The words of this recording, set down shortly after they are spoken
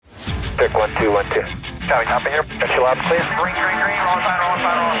Pick 1212. Copy, copy here. Got you loud and clear. Green, rolling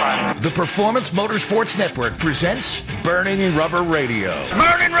fine. The Performance Motorsports Network presents Burning Rubber Radio.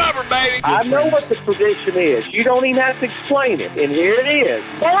 Burning rubber, baby. I know what the tradition is. You don't even have to explain it. And here it is.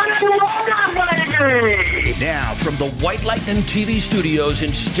 Burning rubber, baby! Now, from the White Lightning TV studios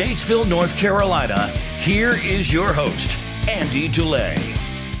in Statesville, North Carolina, here is your host, Andy DeLay.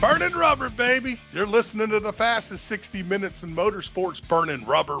 Burning rubber, baby. You're listening to the fastest 60 minutes in motorsports, Burning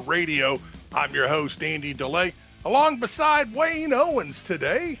Rubber Radio. I'm your host, Andy DeLay, along beside Wayne Owens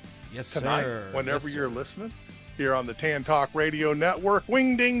today. Yes, tonight, sir. whenever Yes, you're sir. listening, here on the Tan Talk Radio Network,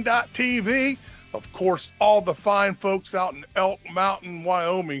 wingding.tv. Of course, all the fine folks out in Elk Mountain,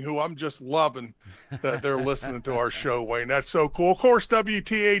 Wyoming, who I'm just loving that they're listening to our show, Wayne. That's so cool. Of course,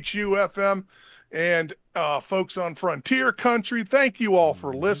 WTHU FM and folks on Frontier Country, thank you all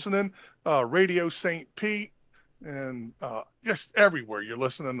for listening. Radio St. Pete and just everywhere you're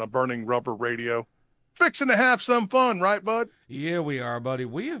listening to Burning Rubber Radio. Fixing to have some fun, right, bud? Yeah, we are, buddy.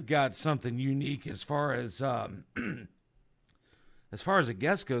 We have got something unique as far as as far as a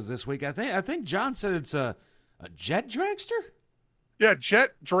guest goes this week. I think John said it's a jet dragster. Yeah,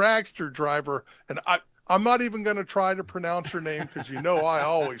 jet dragster driver, and I'm not even going to try to pronounce her name because you know I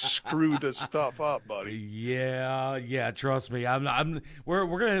always screw this stuff up, buddy. Yeah. Trust me. We're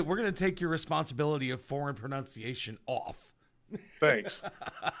gonna take your responsibility of foreign pronunciation off. Thanks.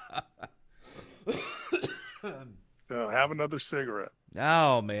 Have another cigarette.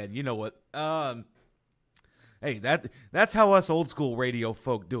 Oh man, you know what? Hey, that's how us old school radio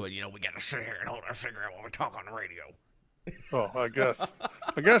folk do it. You know, we gotta sit here and hold our cigarette while we talk on the radio. Oh, I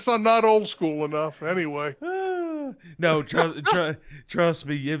guess I'm not old school enough. Anyway, no, trust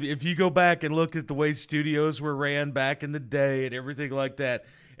me. If you go back and look at the way studios were ran back in the day and everything like that,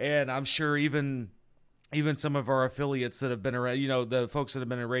 and I'm sure even some of our affiliates that have been around, you know, the folks that have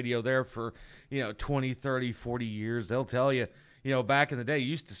been in radio there for, 20, 30, 40 years, they'll tell you, back in the day, you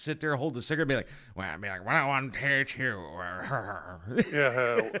used to sit there, hold the cigarette, and be like, well, I'd be like, 1, 2, 2.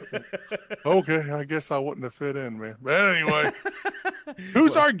 yeah. Okay, I guess I wouldn't have fit in, man. But anyway,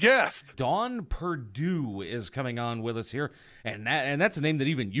 who's our guest? Dawn Perdue is coming on with us here, and that's a name that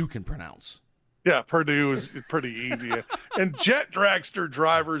even you can pronounce. Yeah, Purdue is pretty easy. And jet dragster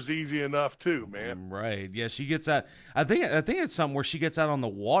driver's easy enough too, man. Right. Yeah, she gets out. I think it's something where she gets out on the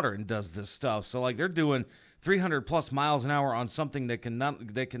water and does this stuff. So like they're doing 300 plus miles an hour on something that can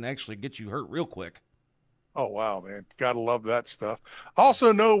actually get you hurt real quick. Oh wow, man. Gotta love that stuff.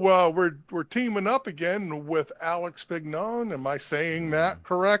 Also know we're teaming up again with Alex Pignon. Am I saying that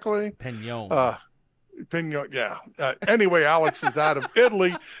correctly? Pignon. Pignon, yeah. Anyway, Alex is out of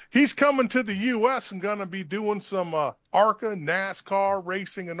Italy. He's coming to the U.S. and going to be doing some ARCA, NASCAR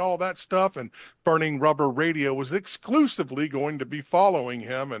racing and all that stuff. And Burning Rubber Radio is exclusively going to be following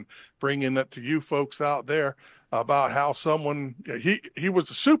him and bringing it to you folks out there about how someone, he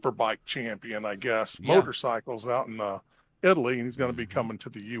was a superbike champion, I guess, motorcycles out in Italy, and he's going to be coming to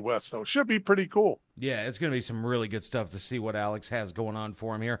the U.S., so it should be pretty cool. Yeah, it's going to be some really good stuff to see what Alex has going on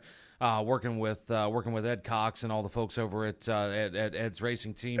for him here. Working with Ed Cox and all the folks over at Ed's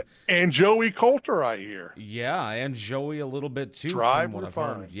racing team, and Joey Coulter, I hear. Yeah, and Joey a little bit too. Drive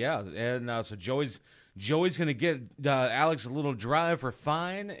Refine. Yeah, and so Joey's going to get Alex a little drive for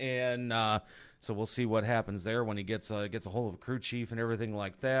fine, and so we'll see what happens there when he gets a hold of a crew chief and everything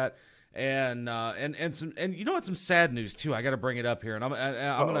like that. And some sad news too. I got to bring it up here, and I'm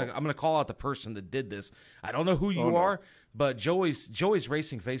gonna call out the person that did this. I don't know who you are. But Joey's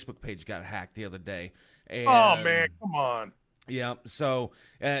racing Facebook page got hacked the other day. And, oh man, come on! Yeah, so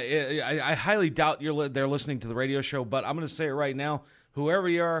I highly doubt they're listening to the radio show. But I'm going to say it right now: whoever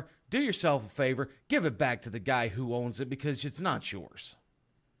you are, do yourself a favor, give it back to the guy who owns it because it's not yours.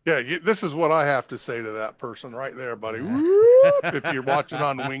 Yeah, this is what I have to say to that person right there, buddy. If you're watching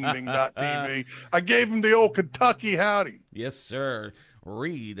on wingding.tv, I gave him the old Kentucky howdy. Yes, sir.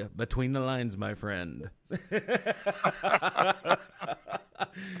 Read between the lines, my friend.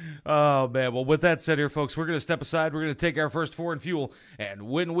 Oh, man. Well, with that said here, folks, we're going to step aside. We're going to take our first foreign fuel. And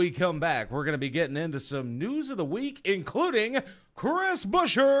when we come back, we're going to be getting into some news of the week, including Chris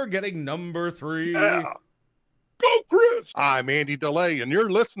Buescher getting number 3. Yeah. Go, Chris! I'm Andy DeLay, and you're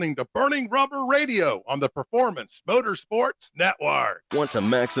listening to Burning Rubber Radio on the Performance Motorsports Network. Want to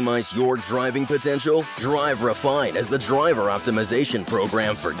maximize your driving potential? Drive Refine is the driver optimization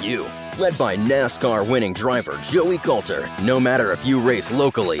program for you. Led by NASCAR winning driver Joey Coulter. No matter if you race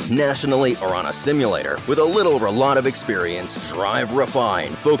locally, nationally, or on a simulator, with a little or a lot of experience, Drive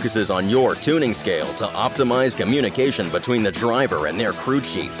Refine focuses on your tuning scale to optimize communication between the driver and their crew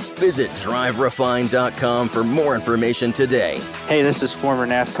chief. Visit driverefine.com for more more information today. Hey, this is former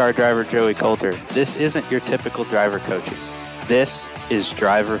NASCAR driver Joey Coulter. This isn't your typical driver coaching. This is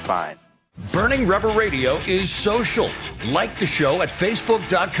Drive Refine. Burning Rubber Radio is social. Like the show at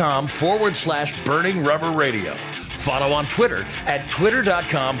facebook.com/Burning Rubber Radio. Follow on Twitter at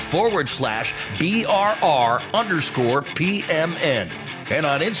twitter.com/BRR_PMN. And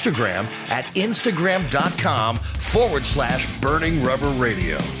on Instagram at Instagram.com/Burning Rubber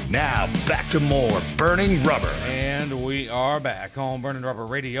Radio. Now back to more Burning Rubber. And we are back on Burning Rubber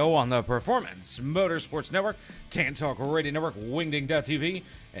Radio on the Performance Motorsports Network, Tan Talk Radio Network, Wingding.tv,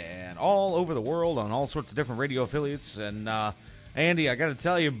 and all over the world on all sorts of different radio affiliates. And Andy, I got to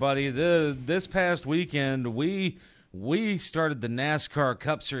tell you, buddy, this past weekend we started the NASCAR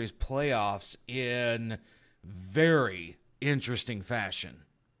Cup Series playoffs in very interesting fashion.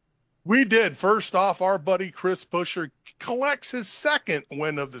 We did. First off, our buddy Chris Buescher collects his second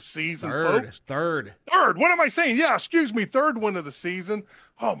win of the season, folks. Third. What am I saying? Yeah, excuse me. Third win of the season.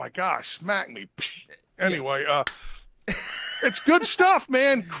 Oh, my gosh. Smack me. Anyway, it's good stuff,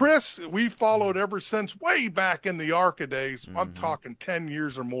 man. Chris, we followed ever since way back in the ARCA days. I'm talking 10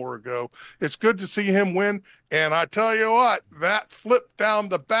 years or more ago. It's good to see him win. And I tell you what, that flip down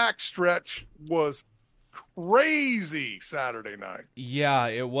the backstretch was crazy Saturday night. Yeah,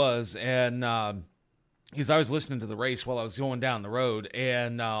 it was. And because I was listening to the race while I was going down the road,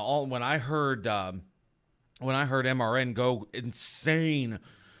 and when I heard MRN go insane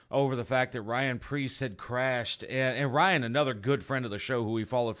over the fact that Ryan Preece had crashed, and Ryan, another good friend of the show who we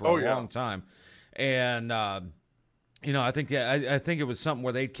followed for a long time, and I think it was something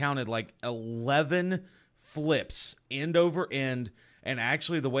where they counted like 11 flips end over end. And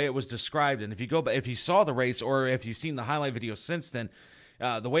actually, the way it was described, and if you saw the race or if you've seen the highlight video since then,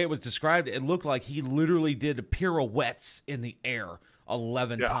 the way it was described, it looked like he literally did pirouettes in the air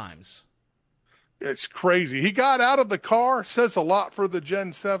 11 times. It's crazy. He got out of the car, says a lot for the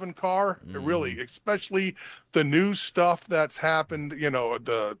Gen 7 car. It really, especially the new stuff that's happened,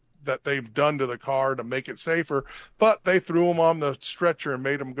 that they've done to the car to make it safer. But they threw him on the stretcher and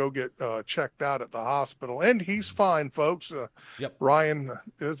made him go get checked out at the hospital. And he's fine, folks. Ryan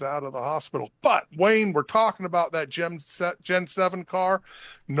is out of the hospital. But, Wayne, we're talking about that Gen 7 car.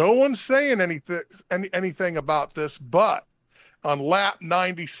 No one's saying anything about this, but on lap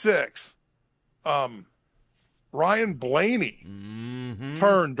 96, Ryan Blaney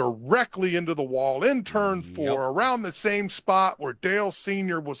turned directly into the wall in turn 4, around the same spot where Dale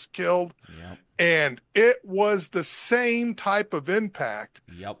Sr. was killed. And it was the same type of impact.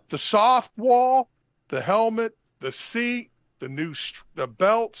 The soft wall, the helmet, the seat, the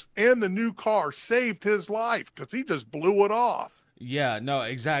belts, and the new car saved his life because he just blew it off. Yeah, no,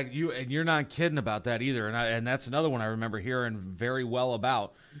 exactly. You're not kidding about that either. And that's another one I remember hearing very well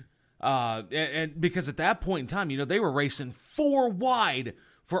about. And because at that point in time, they were racing 4 wide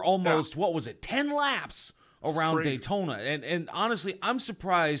for almost, 10 laps around Daytona. And honestly, I'm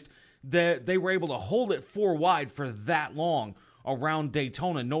surprised that they were able to hold it 4 wide for that long around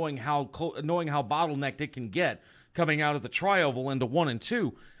Daytona, knowing how bottlenecked it can get coming out of the tri-oval into 1 and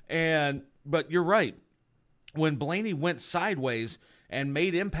 2. But you're right. When Blaney went sideways and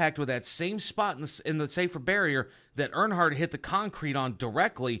made impact with that same spot in the safer barrier that Earnhardt hit the concrete on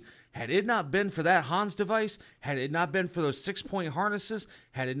directly, had it not been for that Hans device, had it not been for those 6-point harnesses,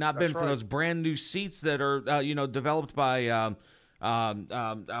 had it not been for those brand new seats that are developed by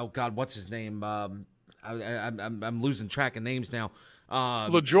oh God, what's his name? I'm losing track of names now.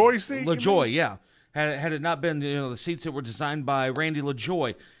 LaJoie, yeah. Had it not been the seats that were designed by Randy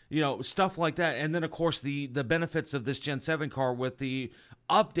LaJoie, stuff like that, and then of course the benefits of this Gen 7 car with the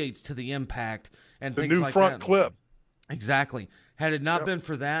updates to the impact and the things new like front that. clip. Exactly. Had it not been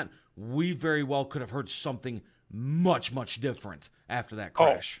for that, we very well could have heard something much, much different after that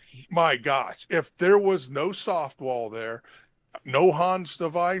crash. Oh, my gosh. If there was no soft wall there, no Hans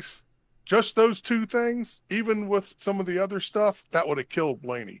device, just those 2 things, even with some of the other stuff, that would have killed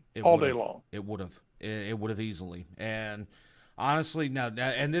Blaney all day long. It would have. It would have easily. And honestly, now,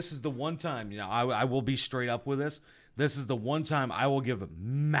 and this is the one time, I will be straight up with this. This is the one time I will give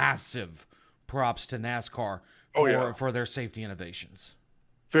massive props to NASCAR for their safety innovations.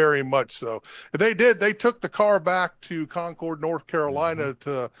 Very much so. They did. They took the car back to Concord, North Carolina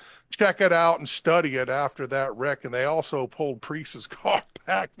to check it out and study it after that wreck. And they also pulled Preece's car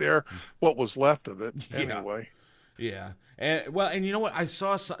back there, what was left of it anyway. Yeah. And you know what? I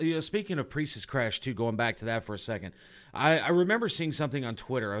saw, speaking of Preece's crash, too, going back to that for a second, I remember seeing something on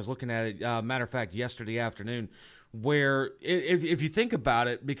Twitter. I was looking at it, matter of fact, yesterday afternoon, where if you think about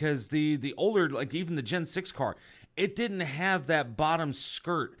it, because the older, like even the Gen 6 car, it didn't have that bottom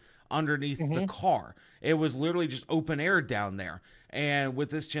skirt underneath the car. It was literally just open air down there. And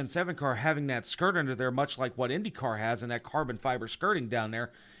with this Gen 7 car having that skirt under there, much like what IndyCar has and that carbon fiber skirting down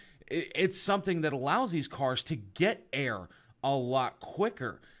there, it's something that allows these cars to get air a lot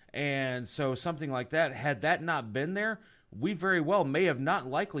quicker. And so something like that, had that not been there, we very well may have not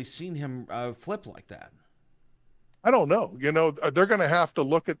likely seen him flip like that. I don't know. They're going to have to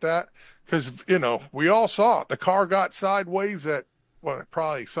look at that because, we all saw it. The car got sideways at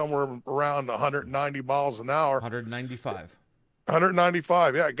probably somewhere around 190 miles an hour. 195.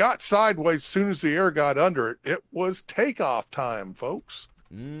 195. Yeah, it got sideways as soon as the air got under it. It was takeoff time, folks.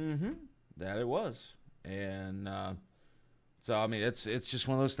 That it was. And so I mean it's just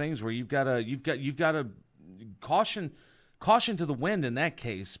one of those things where you've got to caution to the wind in that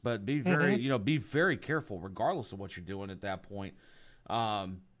case, but be very be very careful regardless of what you're doing at that point.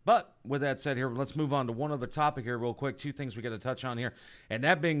 But with that said, here let's move on to one other topic here real quick. Two things we got to touch on here, and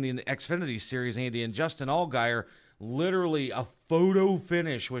that being the Xfinity Series, Andy, and Justin Allgaier, literally a photo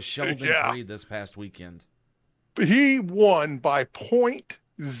finish with Sheldon Creed this past weekend. He won by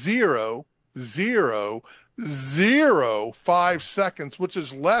 0.0005 seconds, which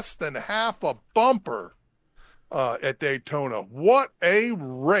is less than half a bumper at Daytona. What a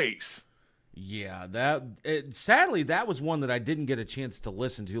race. Yeah, sadly, that was one that I didn't get a chance to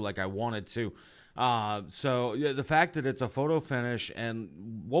listen to like I wanted to. So the fact that it's a photo finish, and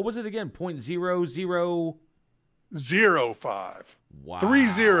what was it again? 0.0005. Wow. 3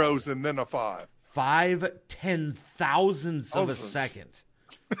 zeros and then a 5. 5 10,000ths of a second.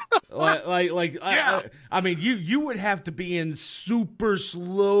 I mean, you would have to be in super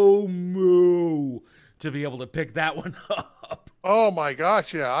slow mo to be able to pick that one up. Oh my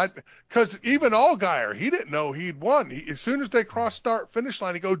gosh, yeah. Because even Allgaier, he didn't know he'd won. As soon as they crossed start finish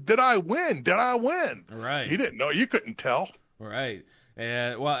line, he go, "Did I win? Did I win?" Right. He didn't know. You couldn't tell. Right.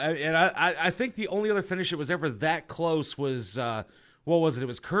 And I think the only other finish that was ever that close was what was it? It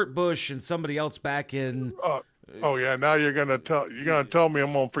was Kurt Busch and somebody else back in. Oh yeah, now you're gonna tell me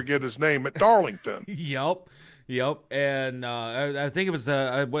I'm gonna forget his name at Darlington. Yep. And I think it was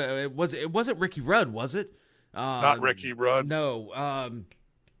it wasn't Ricky Rudd, was it? Not Ricky Rudd. No.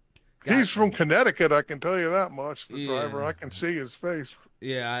 He's from Connecticut. I can tell you that much. The driver, I can see his face.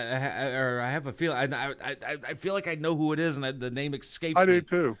 Yeah, I have a feeling. I feel like I know who it is, and the name escapes me. I do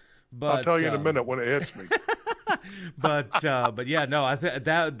too. But, I'll tell you in a minute when it hits me. but yeah, no, I think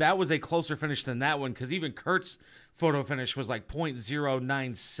that was a closer finish than that one, because even Kurt's photo finish was like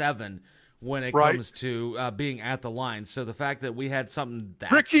 0.097 when it comes to being at the line. So the fact that we had something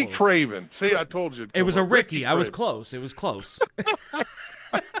that Ricky close. Craven. See, I told you. It was a Ricky. I was close. It was close.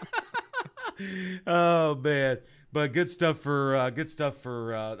 Oh man, but good stuff for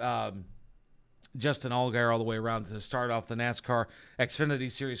Justin Allgaier all the way around to start off the NASCAR Xfinity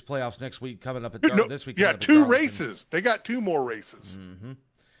Series playoffs next week, coming up at this week. Yeah, 2 races. They got 2 more races. Mm-hmm.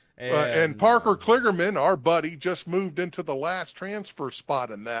 And Parker Kligerman, our buddy, just moved into the last transfer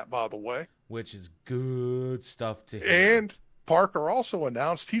spot in that, by the way. Which is good stuff to hear. And Parker also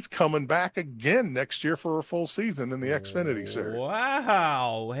announced he's coming back again next year for a full season in the Xfinity Series.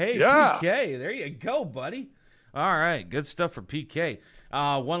 Wow. Hey, yeah. PK, there you go, buddy. All right, good stuff for PK.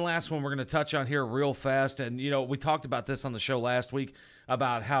 One last one we're going to touch on here real fast. And, we talked about this on the show last week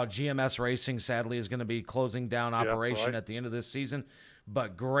about how GMS Racing, sadly, is going to be closing down operation at the end of this season.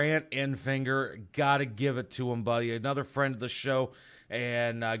 But Grant Enfinger, got to give it to him, buddy. Another friend of the show,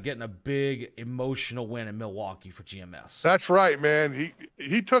 and getting a big emotional win in Milwaukee for GMS. That's right, man.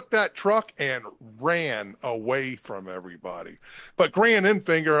 He took that truck and ran away from everybody. But Grant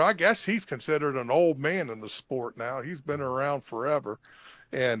Enfinger, I guess he's considered an old man in the sport now. He's been around forever.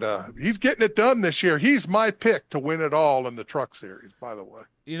 And he's getting it done this year. He's my pick to win it all in the Truck Series, by the way.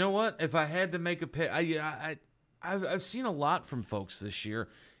 You know what? If I had to make a pick, I've seen a lot from folks this year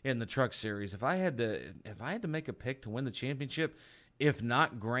in the Truck Series. If I had to make a pick to win the championship, if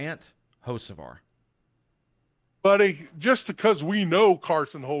not Grant, Hocevar. Buddy, just because we know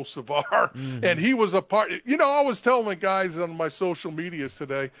Carson Hocevar, and he was a part. I was telling the guys on my social medias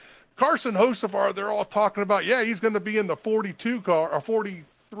today, Carson Hocevar, they're all talking about, he's going to be in the 42 car or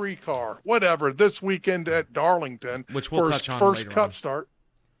 43 car, whatever, this weekend at Darlington, which we'll for his first Cup start.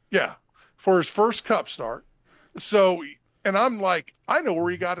 Yeah, for his first Cup start. So, and I'm like, I know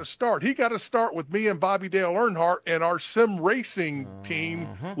where he got to start. He got to start with me and Bobby Dale Earnhardt and our sim racing team,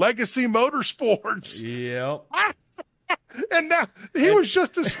 Legacy Motorsports. Yep. And now he was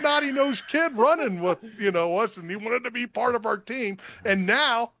just a snotty-nosed kid running with, us, and he wanted to be part of our team. And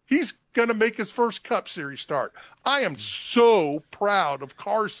now he's going to make his first Cup Series start. I am so proud of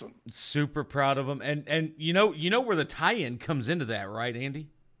Carson. Super proud of him. And you know where the tie-in comes into that, right, Andy?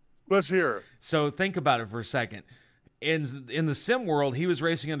 Let's hear it. So think about it for a second. In the sim world, he was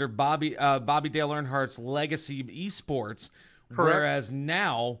racing under Bobby Dale Earnhardt's Legacy Esports, Correct. whereas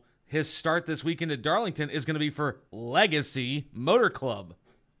now his start this weekend at Darlington is going to be for Legacy Motor Club.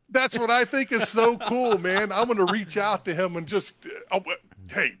 That's what I think is so cool, man. I'm going to reach out to him and just,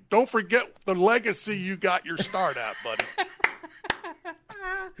 hey, don't forget the legacy you got your start at, buddy.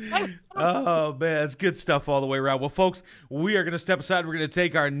 Oh, man, it's good stuff all the way around. Well, folks, we are going to step aside. We're going to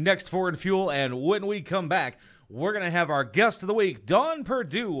take our next Ford Fuel, and when we come back, we're going to have our guest of the week, Don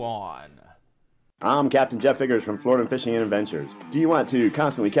Perdue, on. I'm Captain Jeff Figures from Florida Fishing and Adventures. Do you want to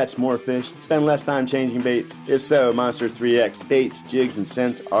constantly catch more fish, spend less time changing baits? If so, Monster 3X baits, jigs, and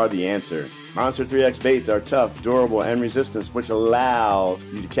scents are the answer. Monster 3X baits are tough, durable, and resistant, which allows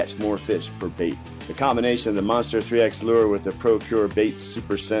you to catch more fish per bait. The combination of the Monster 3X lure with the Procure Baits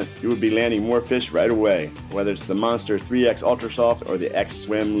Super Scent, you will be landing more fish right away. Whether it's the Monster 3X Ultra Soft or the X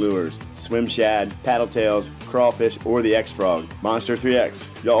Swim lures, swim shad, paddle tails, crawfish, or the X Frog, Monster 3X,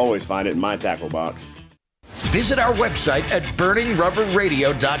 you'll always find it in my tackle box. Visit our website at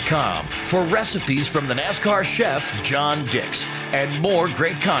burningrubberradio.com for recipes from the NASCAR chef, John Dix, and more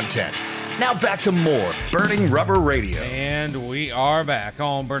great content. Now back to more Burning Rubber Radio. And we are back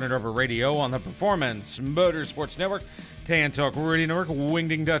on Burning Rubber Radio on the Performance Motorsports Network, Tan Talk Radio Network,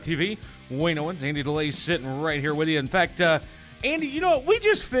 Wingding.tv. Wayne Owens, Andy DeLay sitting right here with you. In fact, Andy, you know what? We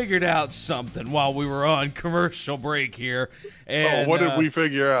just figured out something while we were on commercial break here. And, what did we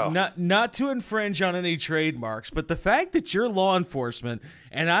figure out? Not to infringe on any trademarks, but the fact that you're law enforcement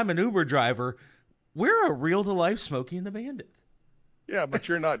and I'm an Uber driver, we're a real-to-life Smokey and the Bandit. Yeah, but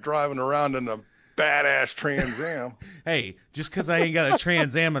you're not driving around in a badass Trans Am. Hey, just because I ain't got a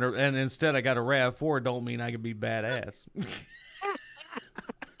Trans Am and instead I got a RAV4 don't mean I can be badass.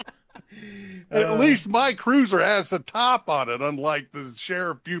 At least my Cruiser has the top on it, unlike the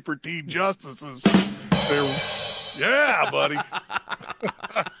Sheriff Buford T. Justice's. Yeah, buddy.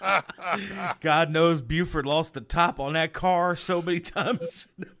 God knows Buford lost the top on that car so many times.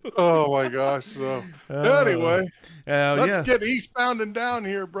 Oh, my gosh. So, anyway, let's get eastbound and down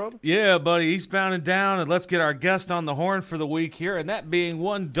here, brother. Yeah, buddy, eastbound and down, and let's get our guest on the horn for the week here, and that being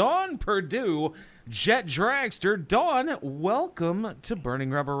one Don Perdue, Jet Dragster. Don, welcome to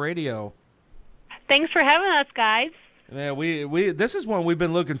Burning Rubber Radio. Thanks for having us, guys. Yeah, we this is one we've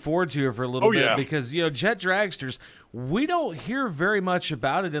been looking forward to for a little bit because, you know, Jet Dragsters, we don't hear very much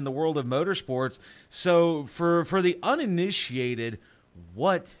about it in the world of motorsports. So for the uninitiated,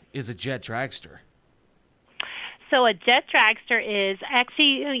 what is a Jet Dragster? So a jet dragster is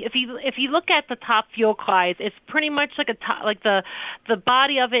actually, if you look at the top fuel guys, it's pretty much like the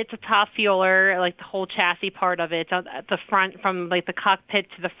body of it's a top fueler, like the whole chassis part of it at the front, from like the cockpit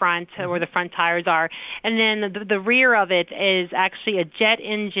to the front where the front tires are, and then the rear of it is actually a jet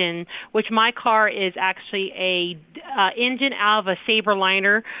engine, which my car is actually a engine out of a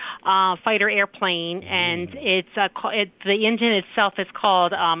Sabreliner fighter airplane, and the engine itself is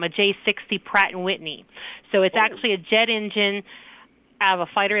called a J60 Pratt & Whitney. So it's actually a jet engine out of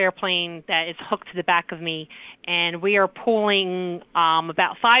a fighter airplane that is hooked to the back of me, and we are pulling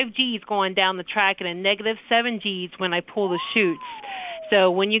about 5 Gs going down the track and a negative 7 Gs when I pull the chutes.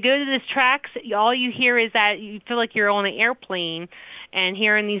 So when you go to this track, all you hear is that you feel like you're on an airplane and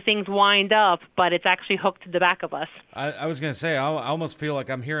hearing these things wind up, but it's actually hooked to the back of us. I was going to say, I almost feel like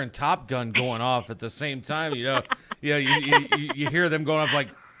I'm hearing Top Gun going off at the same time. You know, you hear them going off like...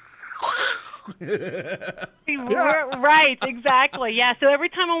 Right, exactly. Yeah, so every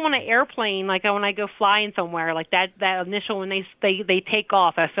time I'm on an airplane, like when I go flying somewhere, like that initial when they take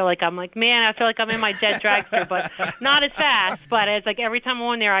off, I feel like I'm in my jet dragster, but not as fast. But it's like every time I'm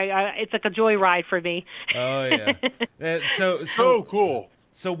on there, it's like a joyride for me. Oh yeah, so cool.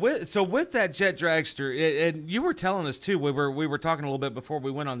 So with that jet dragster, and you were telling us too, we were talking a little bit before we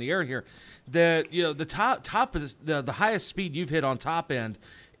went on the air here, that the top is the highest speed you've hit on top end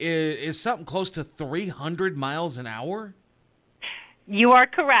is something close to 300 miles an hour? You are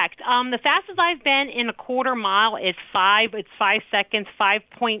correct. The fastest I've been in a quarter mile is 5 seconds,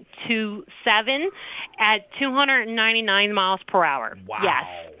 5.27 at 299 miles per hour. Wow. Yes.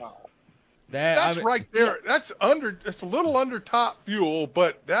 That's right there. That's it's a little under top fuel,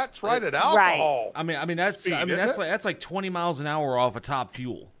 but that's right at alcohol. Right. I mean that's like 20 miles an hour off of top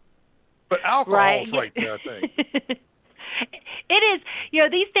fuel. But alcohol's right there, I think. It is,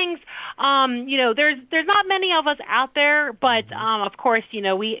 these things, there's not many of us out there, but of course, we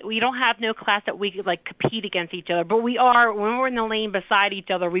don't have no class that we could like compete against each other, but we are, when we're in the lane beside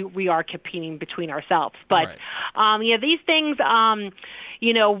each other, we are competing between ourselves. But, right. these things,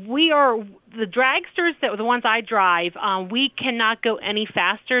 we are, the dragsters, that the ones I drive, we cannot go any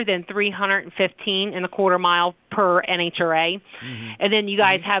faster than 315 and a quarter mile per NHRA. And then you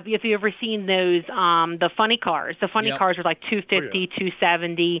guys have, if you've ever seen those, the funny cars. The funny cars are like 250,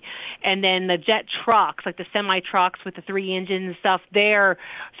 270, and then the jet trucks, like the semi trucks with the 3 engines and stuff. They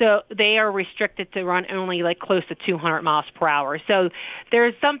are restricted to run only like close to 200 miles per hour. So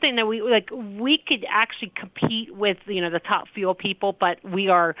there's something that we could actually compete with, the top fuel people, but we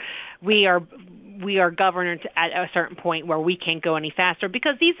are governed at a certain point where we can't go any faster,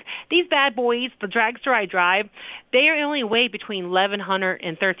 because these bad boys, the dragster I drive, they only weigh between 1,100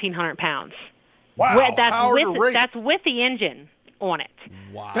 and 1,300 pounds. Wow, that's with the engine on it.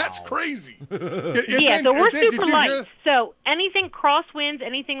 Wow, that's crazy. So we're super light. So anything crosswinds,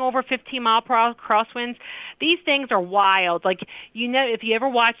 anything over 15 mile per hour crosswinds, these things are wild. Like, if you ever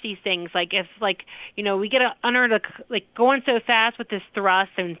watch these things, like if we get under the going so fast with this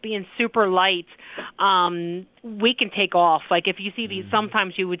thrust and being super light, we can take off. Like if you see these,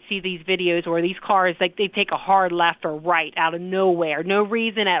 sometimes you would see these videos where these cars, like they take a hard left or right out of nowhere, no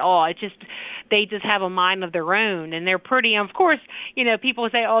reason at all. They just have a mind of their own, and they're pretty. Of course, people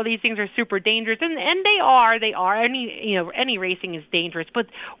say, "Oh, these things are super dangerous," and they are. They are. Any racing is dangerous, but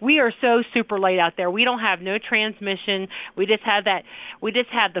we are so super light out there. We don't have no transmission. We just have that. We just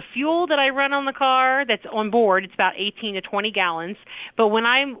have the fuel that I run on the car that's on board. It's about 18 to 20 gallons. But when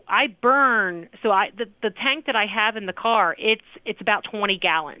I burn, the tank that I have in the car, it's about 20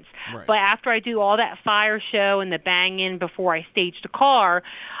 gallons. Right. But after I do all that fire show and the banging before I stage the car,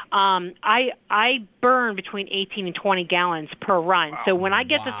 I burn between 18 and 20 gallons per run. So when I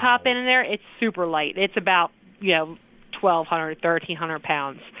get the top end in there, it's super light. It's about 1,200, 1,300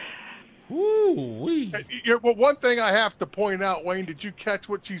 pounds. Ooh-wee. Well, one thing I have to point out, Wayne, did you catch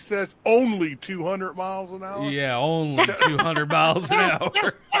what she says? Only 200 miles an hour? Yeah, only 200 miles an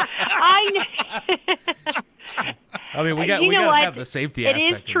hour. I mean, we got to have the safety aspect.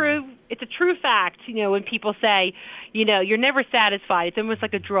 It is true. It's a true fact, when people say, you're never satisfied. It's almost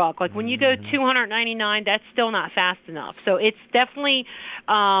like a drug. Like when you go 299, that's still not fast enough. So it's definitely,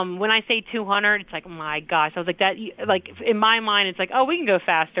 when I say 200, it's like, oh my gosh. I was like that, like in my mind, it's like, oh, we can go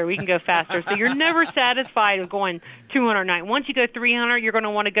faster. We can go faster. So you're never satisfied with going 209. Once you go 300, you're going to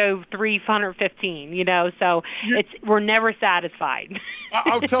want to go 315, so we're never satisfied.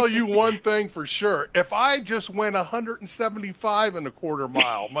 I'll tell you one thing for sure. If I just went 175 and a quarter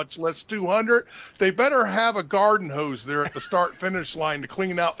mile, much less 200, they better have a garden hose there at the start-finish line to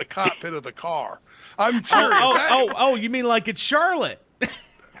clean out the cockpit of the car. I'm serious. You mean like it's Charlotte?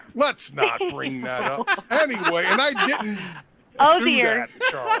 Let's not bring that up. Anyway, and I didn't do that,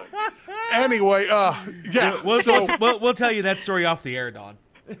 Charlotte. Anyway, yeah. We'll tell you that story off the air, Dawn.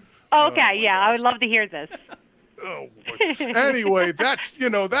 Okay, yeah, I would love to hear this. Oh, anyway,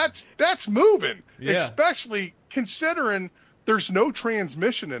 that's moving, especially considering there's no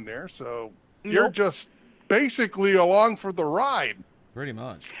transmission in there, so you're just basically along for the ride. Pretty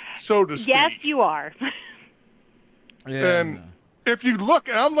much. So to speak. Yes, you are. And if you look,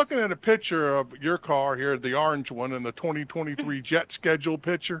 and I'm looking at a picture of your car here, the orange one, in the 2023 jet schedule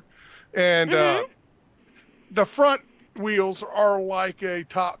picture, and the front wheels are like a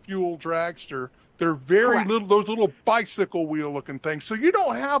Top Fuel dragster. They're very little, those little bicycle wheel looking things. So you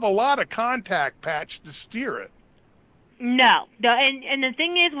don't have a lot of contact patch to steer it. No. And the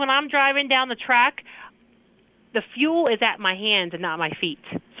thing is, when I'm driving down the track, the fuel is at my hands and not my feet.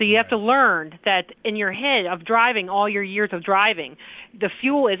 So you have to learn that in your head of driving, all your years of driving, the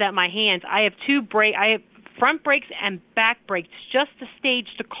fuel is at my hands. I have I have front brakes and back brakes just to stage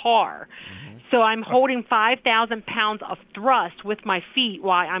the car. So I'm holding 5,000 pounds of thrust with my feet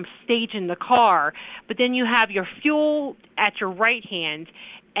while I'm staging the car. But then you have your fuel at your right hand,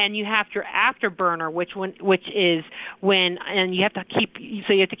 and you have your afterburner, and you have to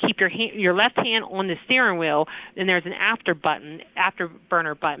keep your left hand on the steering wheel. Then there's an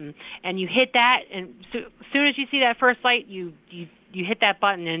afterburner button, and you hit that, and as soon as you see that first light, you hit that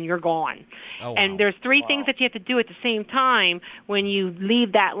button and you're gone. Oh, wow. And there's three things that you have to do at the same time when you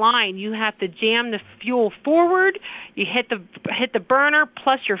leave that line. You have to jam the fuel forward, you hit the burner,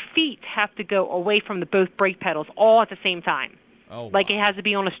 plus your feet have to go away from both brake pedals all at the same time. Oh, wow. Like it has to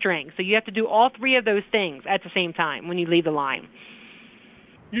be on a string. So you have to do all three of those things at the same time when you leave the line.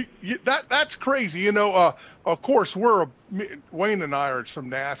 That's crazy. Of course, Wayne and I are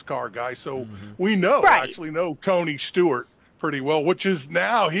some NASCAR guys, so we actually know Tony Stewart pretty well, which is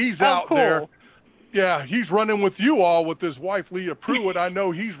now he's out there Yeah, he's running with you all with his wife, Leah Pruitt. I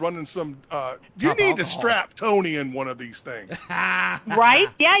know he's running some. You need to strap Tony in one of these things. Right?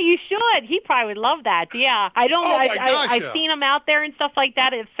 Yeah, you should. He probably would love that. Yeah, I don't. Oh, my gosh, I've yeah. seen him out there and stuff like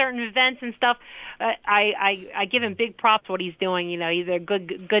that at certain events and stuff. I give him big props what he's doing. You know, he's a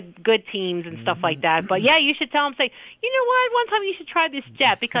good teams and stuff like that. But yeah, you should tell him, say, you know what, one time you should try this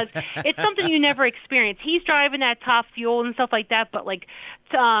jet because it's something you never experienced. He's driving that top fuel and stuff like that, but like,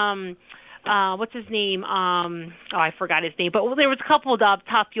 what's his name? I forgot his name. But there was a couple of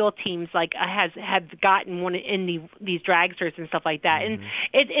top fuel teams like have gotten one in these dragsters and stuff like that, and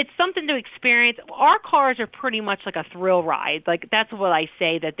it's something to experience. Our cars are pretty much like a thrill ride. Like that's what I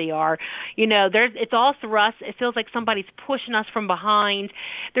say that they are. You know, it's all thrust. It feels like somebody's pushing us from behind.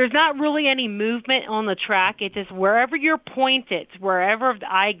 There's not really any movement on the track. It's just wherever you're pointed, wherever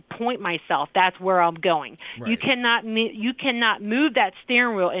I point myself, that's where I'm going. Right. You cannot move that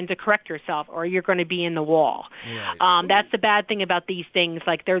steering wheel and to correct yourself, or you're going to be in the wall. Right. That's the bad thing about these things.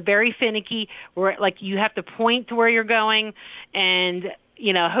 Like they're very finicky. Where like you have to point to where you're going, and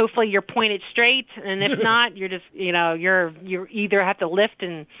you know hopefully you're pointed straight. And if not, you're just you either have to lift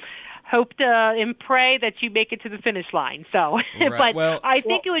and hope to and pray that you make it to the finish line. So, Right. but I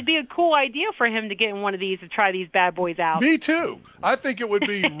think it would be a cool idea for him to get in one of these to try these bad boys out. Me too. I think it would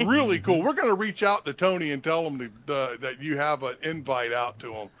be really cool. We're going to reach out to Tony and tell him that you have an invite out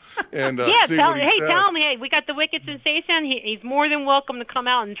to him. And yeah, see tell what he says. him, hey, we got the Wicked Sensation. He's more than welcome to come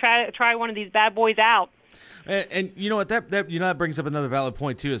out and try one of these bad boys out. And you know what, that brings up another valid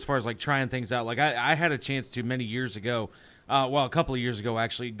point too, as far as like trying things out. Like I had a chance to many years ago, a couple of years ago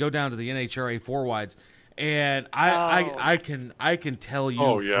actually, go down to the NHRA 4-wides, and I can tell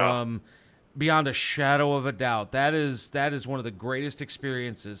you from beyond a shadow of a doubt that is one of the greatest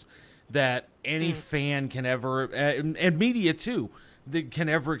experiences that any fan can ever, and media too, that can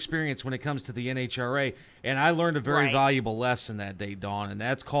ever experience when it comes to the NHRA. And I learned a very valuable lesson that day, Dawn, and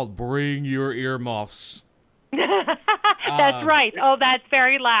that's called bring your earmuffs. That's right. Oh, that's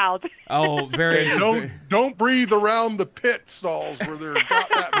very loud. Oh, very. And don't breathe around the pit stalls where they've got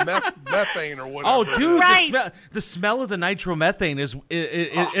that methane or whatever. Oh, dude, Right. the smell of the nitromethane is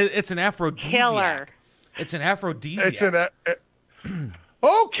it's an aphrodisiac. Killer. It's an aphrodisiac. It's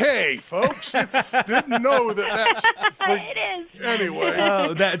okay, folks. Didn't know that's. It is.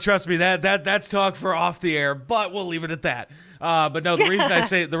 Anyway. Trust me, that's talk for off the air, but we'll leave it at that. But no, the reason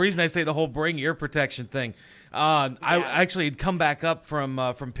I say the whole bring ear protection thing. I actually had come back up from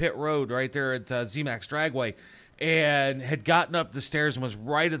Pit Road right there at ZMAX Dragway, and had gotten up the stairs and was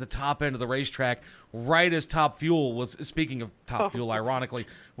right at the top end of the racetrack, right as Top Fuel was, speaking of Top Fuel, ironically,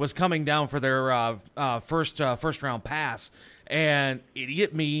 was coming down for their first round pass, and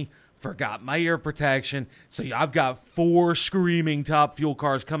idiot me forgot my ear protection. So I've got 4 screaming Top Fuel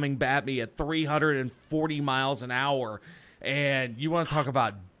cars coming at me at 340 miles an hour, and you want to talk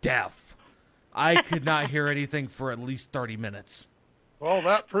about death. I could not hear anything for at least 30 minutes. Well,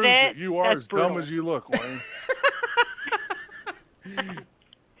 that proves that you are as dumb as you look, Wayne.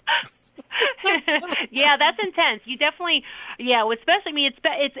 Yeah, that's intense. You definitely, especially, I mean,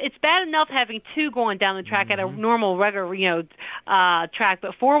 it's bad enough having 2 going down the track at a normal, regular, track,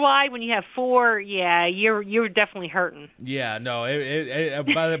 but 4 wide, when you have 4, you're definitely hurting. Yeah, no,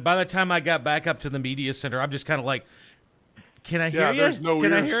 by the time I got back up to the media center, I'm just kind of like, can I hear you? There's no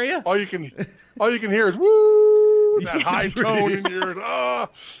can ears. I hear you? All you can hear is woo, that high tone in your ears.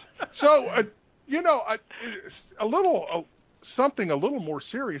 So, a little something a little more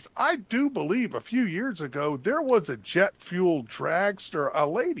serious. I do believe a few years ago there was a jet fuel dragster, a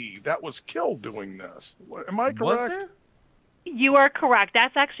lady that was killed doing this. Am I correct? Was there? You are correct.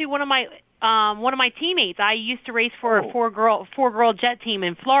 That's actually one of my teammates. I used to race for a four girl jet team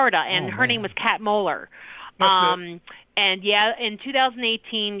in Florida, and her name was Kat Moeller. That's it. And in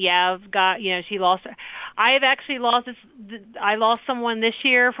 2018, she lost. I have actually lost I lost someone this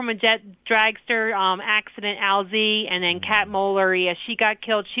year from a jet dragster accident, Alzi, and then Kat Moeller. Yeah, she got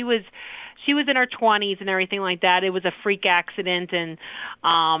killed. She was in her 20s and everything like that. It was a freak accident, and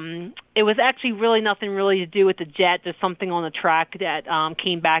it was actually really nothing really to do with the jet. Just something on the track that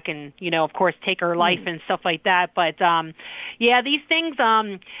came back and, of course, take her life and stuff like that. But, these things,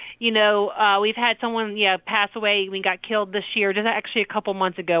 we've had someone, pass away. We got killed this year, just actually a couple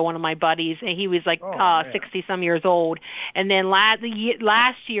months ago, one of my buddies, and he was like 60-some years old. And then last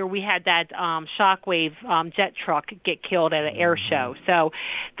year we had that Shockwave jet truck get killed at an air show. So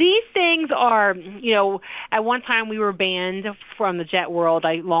these things are, at one time we were banned from the jet world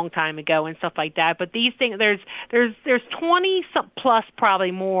a long time ago and stuff like that. But these things, there's 20 plus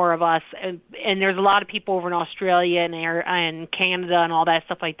probably more of us and there's a lot of people over in Australia and Canada and all that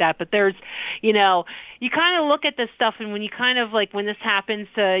stuff like that. But there's, you know, you kind of look at this stuff, and when you kind of like when this happens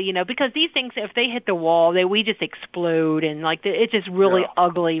to, you know, because these things, if they hit the wall, we just explode, and like it's just really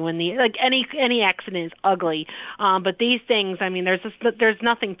ugly when any accident is ugly. But these things, I mean, there's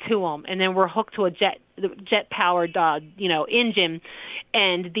nothing to them, and then we're hooked to a jet powered engine,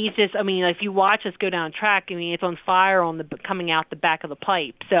 and these just, I mean, if you watch us go down track, I mean, it's on fire coming out the back of the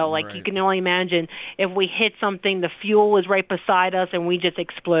pipe. So like you can only imagine if we hit something, the fuel is right beside us, and we just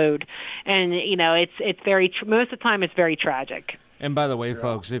explode. And you know, it's very most of the time it's very tragic. And by the way,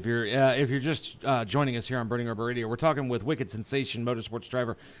 folks, if you're just joining us here on Burning Rubber Radio, we're talking with Wicked Sensation Motorsports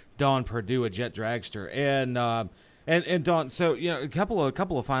driver Dawn Perdue, a Jet Dragster, and Dawn. So you know, a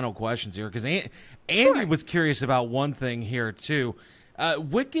couple of final questions here, because Andy was curious about one thing here too.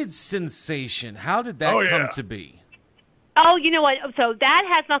 Wicked Sensation, how did that come to be? Oh, you know what? So that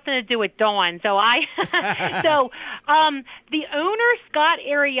has nothing to do with Dawn. So the owner, Scott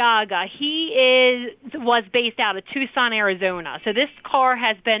Arriaga, he was based out of Tucson, Arizona. So this car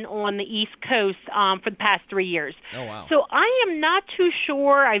has been on the East Coast for the past 3 years. Oh, wow. So I am not too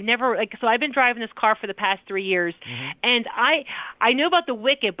sure. I've been driving this car for the past 3 years, and I know about the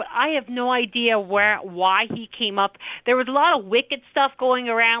Wicked, but I have no idea why he came up. There was a lot of Wicked stuff going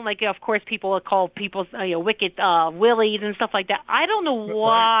around, like of course people call people Wicked Willies and stuff like that. I don't know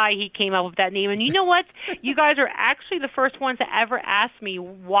why he came up with that name. And you know what? You guys are actually the first ones to ever ask me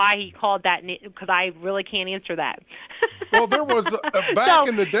why he called that name, because I really can't answer that. Well, there was back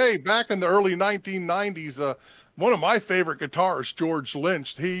in the day, back in the early 1990s, one of my favorite guitarists, George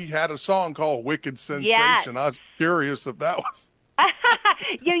Lynch, he had a song called Wicked Sensation. Yes. I was curious if that was...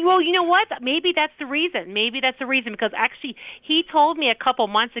 Yeah, well, you know what? Maybe that's the reason. Because actually, he told me a couple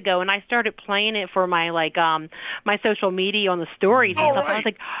months ago, and I started playing it for my my social media on the stories and stuff. Right. I was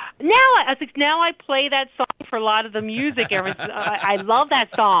like, now I play that song for a lot of the music. I love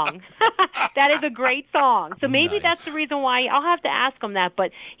that song. That is a great song. So maybe that's the reason why. I'll have to ask him that.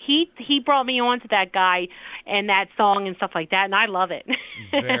 But he brought me on to that guy and that song and stuff like that, and I love it.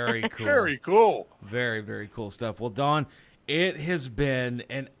 Very cool. Very cool. Very, very cool stuff. Well, Dawn, it has been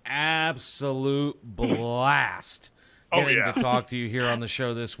an absolute blast getting to talk to you here on the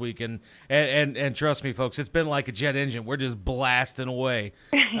show this week. And trust me, folks, it's been like a jet engine. We're just blasting away.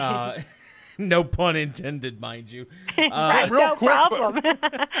 No pun intended, mind you. No problem.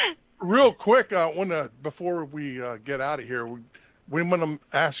 Real quick, before we get out of here, we want to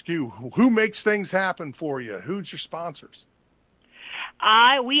ask you, who makes things happen for you? Who's your sponsors?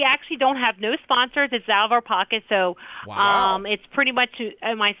 We actually don't have no sponsors. It's out of our pocket. So it's pretty much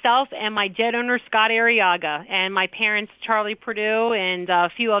myself and my jet owner, Scott Arriaga, and my parents, Charlie Perdue, and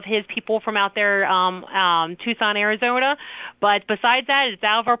a few of his people from out there, Tucson, Arizona. But besides that, it's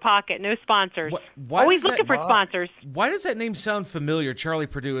out of our pocket. No sponsors. Always looking for sponsors. Why does that name sound familiar, Charlie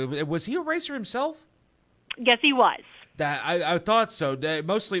Perdue? Was he a racer himself? Yes, he was. I thought so.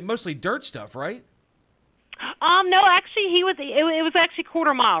 Mostly dirt stuff, right? No, actually, it was actually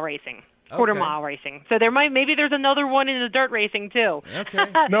quarter mile racing. So maybe there's another one in the dirt racing too. Okay.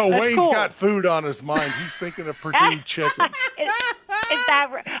 No, Wayne's got food on his mind. He's thinking of Purdue chickens. Is that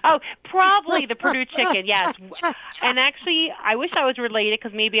right? Oh, probably the Purdue chicken. Yes. And actually, I wish I was related,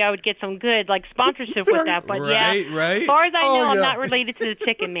 because maybe I would get some good sponsorship with that. But right. As far as I know, I'm not related to the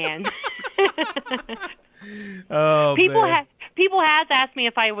chicken man. Oh, People have asked me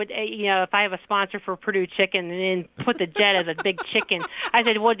if I would, if I have a sponsor for Purdue Chicken, and then put the jet as a big chicken. I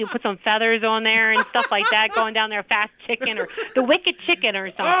said, well, do you put some feathers on there and stuff like that, going down there, Fast Chicken or the Wicked Chicken or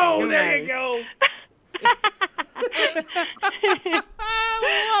something. Oh, there you go.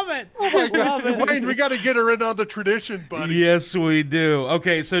 I love it. Oh my God, Wayne, we got to get her in on the tradition, buddy. Yes, we do.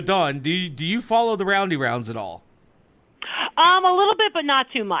 Okay, so Dawn, do you follow the Roundy Rounds at all? A little bit, but not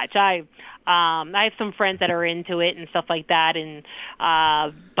too much. I have some friends that are into it and stuff like that, and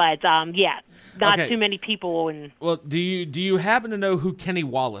not too many people. And well, do you happen to know who Kenny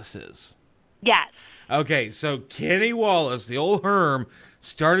Wallace is? Yes. Okay, so Kenny Wallace, the old Herm,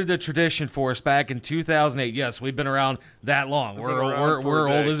 started a tradition for us back in 2008. Yes, we've been around that long. We're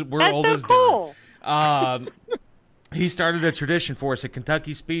old as cool. He started a tradition for us at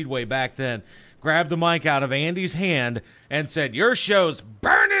Kentucky Speedway back then. Grabbed the mic out of Andy's hand and said, "Your show's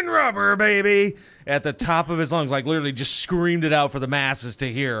burning rubber, baby," at the top of his lungs, like literally just screamed it out for the masses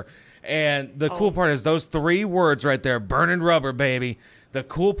to hear. And the cool part is those 3 words right there, burning rubber, baby. The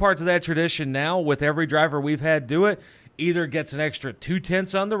cool part to that tradition now, with every driver we've had do it, either gets an extra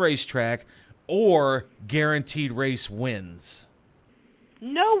 2/10 on the racetrack or guaranteed race wins.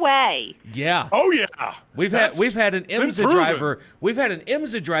 No way. Yeah. Oh yeah. We've had an IMSA proven. driver. We've had an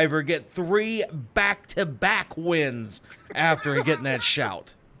IMSA driver get 3 back-to-back wins after getting that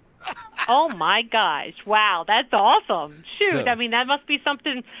shout. Oh my gosh! Wow, that's awesome. Shoot, So- I mean that must be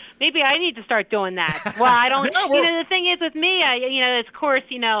something. Maybe I need to start doing that. Well, I don't. Yeah, The thing is with me, of course,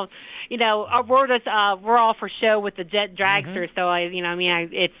 we're all for show with the jet dragster. So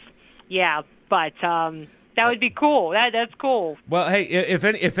but that would be cool. That's cool. Well, hey,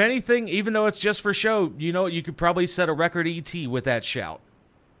 if anything, even though it's just for show, you could probably set a record ET with that shout.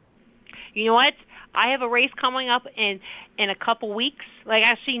 You know what? I have a race coming up in a couple weeks. Like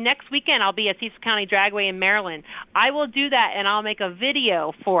actually next weekend I'll be at Cecil County Dragway in Maryland. I will do that and I'll make a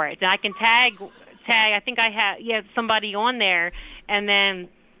video for it. And I can tag I think I have somebody on there, and then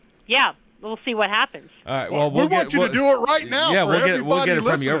we'll see what happens. All right. Well, we want you to do it right now. Yeah, for we'll get it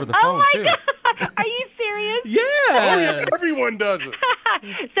from you over the phone Oh my too. God! Are you serious? Yeah. Oh yeah, everyone does it.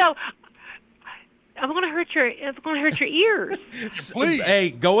 So I'm gonna hurt your ears. Please.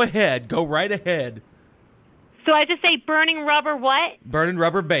 Hey, go ahead. Go right ahead. So I just say burning rubber what? Burning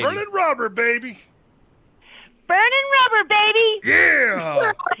rubber, baby. Burning rubber, baby. Burning rubber, baby.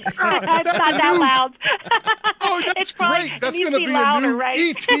 Yeah. It's not that loud. Oh, that's It's probably- great. That's it needs going to to be be louder, a new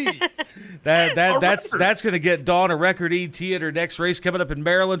right? ET. That's record. going to get Dawn a record ET at her next race coming up in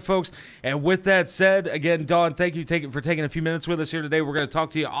Maryland, folks. And with that said, again, Dawn, thank you for taking a few minutes with us here today. We're going to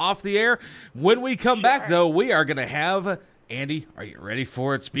talk to you off the air. When we come back, though, we are going to have Andy. Are you ready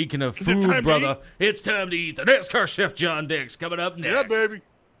for it? Speaking of Is it time food, to brother, it's time to eat. The NASCAR chef John Dix coming up next. Yeah, baby.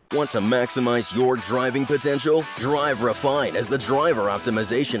 Want to maximize your driving potential? Drive Refine is the driver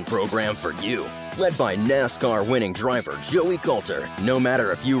optimization program for you. Led by NASCAR winning driver Joey Coulter. No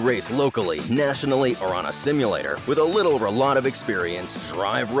matter if you race locally, nationally, or on a simulator, with a little or a lot of experience,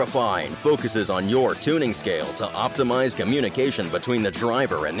 Drive Refine focuses on your tuning scale to optimize communication between the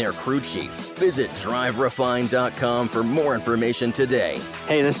driver and their crew chief. Visit driverefine.com for more information today.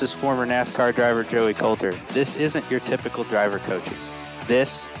 Hey, this is former NASCAR driver Joey Coulter. This isn't your typical driver coaching.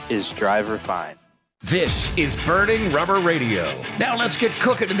 This is Drive Refine. This is Burning Rubber Radio. Now let's get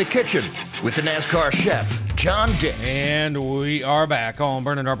cooking in the kitchen with the NASCAR chef, John Dix. And we are back on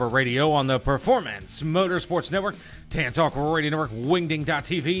Burning Rubber Radio on the Performance Motorsports Network, Tan Talk Radio Network,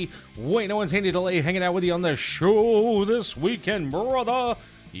 Wingding.tv. Wayne Owens, Handy Delay, hanging out with you on the show this weekend, brother.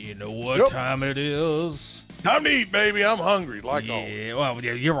 You know what time it is. Time to eat, baby. I'm hungry, like always. Yeah, well,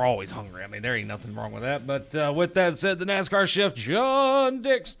 you're always hungry. I mean, there ain't nothing wrong with that. But with that said, the NASCAR chef, John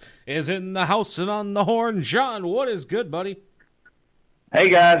Dix, is in the house and on the horn. John, what is good, buddy? Hey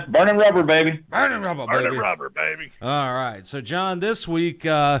guys, burning rubber, baby. Burning rubber, baby. Burning rubber, baby. All right. So, John, this week,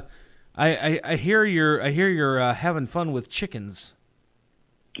 I hear you're having fun with chickens.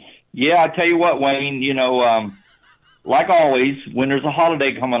 Yeah, I tell you what, Wayne, like always, when there's a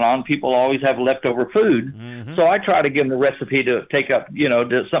holiday coming on, people always have leftover food. Mm-hmm. So I try to give them the recipe to take up,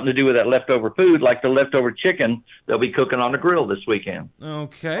 something to do with that leftover food, like the leftover chicken they'll be cooking on the grill this weekend.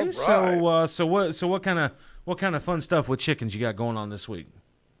 Okay. All right. So what kind of fun stuff with chickens you got going on this week?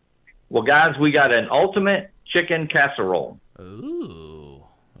 Well, guys, we got an ultimate chicken casserole. Ooh.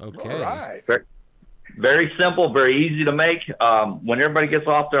 Okay. All right. Very simple, very easy to make. When everybody gets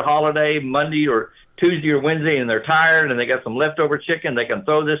off their holiday, Monday or Tuesday or Wednesday, and they're tired and they got some leftover chicken, they can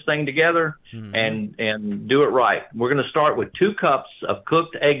throw this thing together and do it right. We're going to start with 2 cups of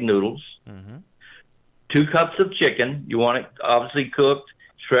cooked egg noodles, 2 cups of chicken. You want it obviously cooked,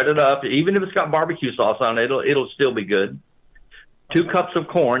 shredded up. Even if it's got barbecue sauce on it, it'll still be good. 2 cups of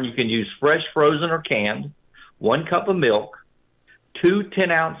corn. You can use fresh, frozen, or canned. 1 cup of milk. 2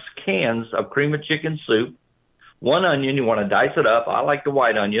 10-ounce cans of cream of chicken soup. 1 onion. You want to dice it up. I like the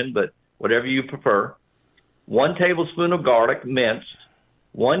white onion, but whatever you prefer. 1 tablespoon of garlic minced.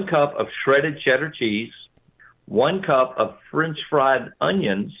 1 cup of shredded cheddar cheese. 1 cup of French fried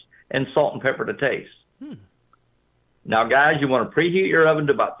onions, and salt and pepper to taste. Now, guys, you want to preheat your oven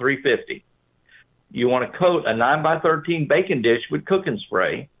to about 350. You want to coat a 9x13 baking dish with cooking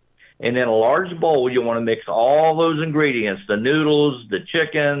spray. And in a large bowl, you want to mix all those ingredients, the noodles, the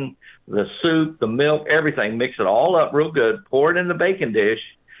chicken, the soup, the milk, everything. Mix it all up real good. Pour it in the baking dish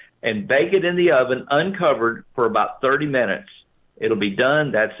and bake it in the oven uncovered for about 30 minutes. It'll be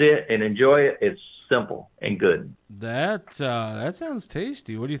done. That's it. And enjoy it. It's simple and good. That sounds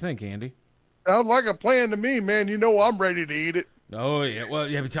tasty. What do you think, Andy? Sounds like a plan to me, man. You know I'm ready to eat it. Oh, yeah. Well,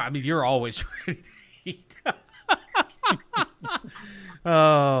 yeah, but, I mean, you're always ready to eat.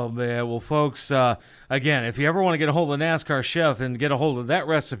 Oh, man. Well, folks, again, if you ever want to get a hold of NASCAR Chef and get a hold of that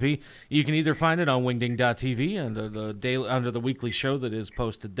recipe, you can either find it on wingding.tv under the weekly show that is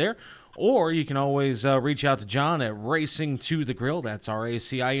posted there, or you can always reach out to John at Racing to the Grill. That's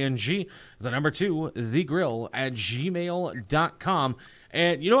RACING, the number 2, the grill at gmail.com.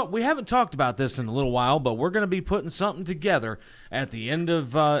 And you know what? We haven't talked about this in a little while, but we're going to be putting something together at the end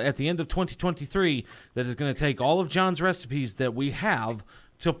of 2023 that is going to take all of John's recipes that we have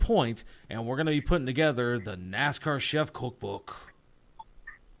to point, and we're going to be putting together the NASCAR Chef Cookbook.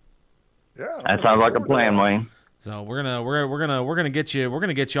 Yeah, that sounds like a plan, Wayne. So we're gonna get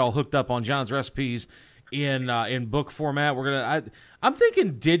you all hooked up on John's recipes in book format. I'm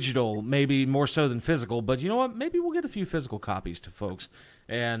thinking digital, maybe more so than physical, but you know what? Maybe we'll get a few physical copies to folks,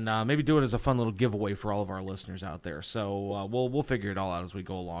 and maybe do it as a fun little giveaway for all of our listeners out there. So we'll figure it all out as we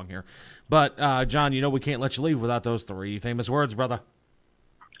go along here. But John, you know we can't let you leave without those 3 famous words, brother.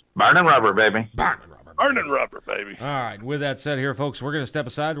 Burning rubber, baby. Burning rubber. Burning rubber, baby. All right. With that said here, folks, we're going to step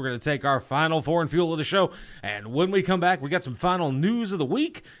aside. We're going to take our final foreign fuel of the show. And when we come back, we got some final news of the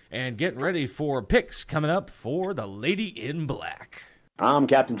week and getting ready for picks coming up for the Lady in Black. I'm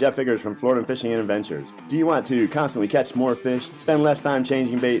Captain Jeff Figures from Florida Fishing and Adventures. Do you want to constantly catch more fish, spend less time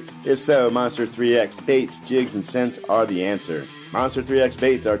changing baits? If so, Monster 3X baits, jigs, and scents are the answer. Monster 3X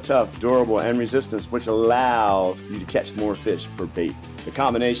baits are tough, durable, and resistant, which allows you to catch more fish per bait. The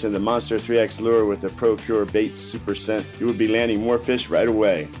combination of the Monster 3X lure with the ProCure Baits Super Scent, you will be landing more fish right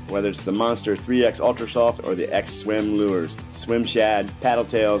away. Whether it's the Monster 3X Ultra Soft or the X Swim lures, swim shad, paddle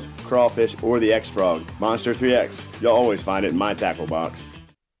tails, crawfish, or the X Frog. Monster 3X, you'll always find it in my tackle box.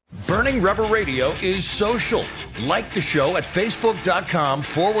 Burning Rubber Radio is social. Like the show at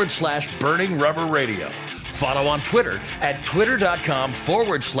facebook.com/Burning Rubber Radio. Follow on Twitter at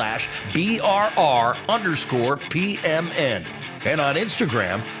twitter.com/BRR_PMN. And on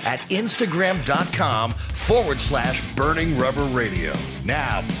Instagram at instagram.com/Burning Rubber Radio.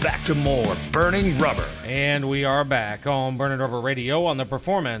 Now back to more Burning Rubber. And we are back on Burning Rubber Radio on the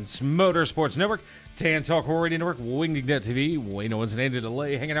Performance Motorsports Network, Tan Talk Radio Network, Wingding.tv. Wayne Owens and Andy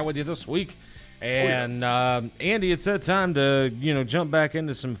DeLay hanging out with you this week. And Andy, it's that time to jump back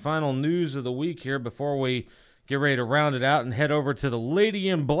into some final news of the week here before we get ready to round it out and head over to the Lady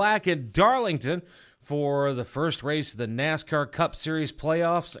in Black at Darlington for the first race of the NASCAR Cup Series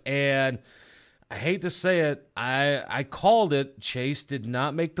playoffs. And I hate to say it, I called it. Chase did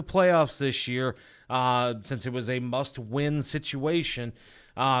not make the playoffs this year since it was a must-win situation.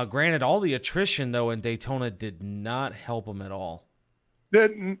 Granted, all the attrition, though, in Daytona did not help him at all.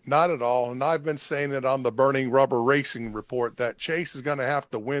 Not at all. And I've been saying it on the Burning Rubber Racing Report that Chase is going to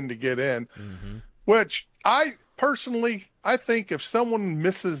have to win to get in, which I think if someone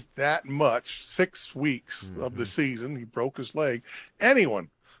misses that much, 6 weeks of the season, he broke his leg, anyone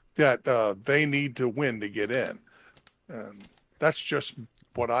that they need to win to get in. And that's just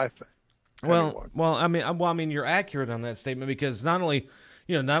what I think. Well, I mean, you're accurate on that statement because not only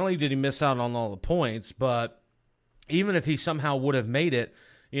did he miss out on all the points, but even if he somehow would have made it,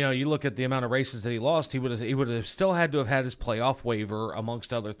 you look at the amount of races that he lost, he would have still had to have had his playoff waiver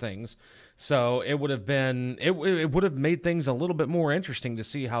amongst other things. So it would have made things a little bit more interesting to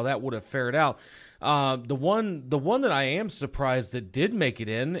see how that would have fared out. The one that I am surprised that did make it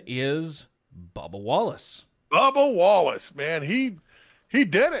in is Bubba Wallace. Bubba Wallace, man, he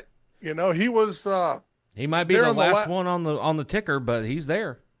did it. He was he might be the last one on the ticker, but he's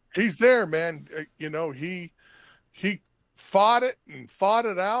there. He's there, man. He fought it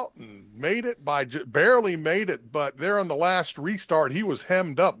out and made it barely made it, but there on the last restart, he was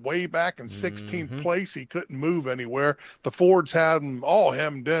hemmed up way back in 16th place. He couldn't move anywhere. The Fords had him all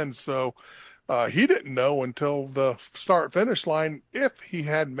hemmed in, so he didn't know until the start-finish line if he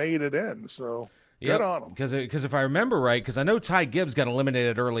had made it in. So good on him. Because if I remember right, because I know Ty Gibbs got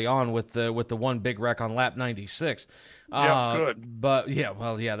eliminated early on with the one big wreck on lap 96. Good. But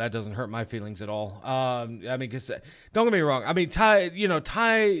that doesn't hurt my feelings at all. I mean, because don't get me wrong. I mean, Ty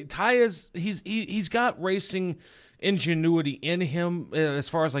is he's got racing ingenuity in him as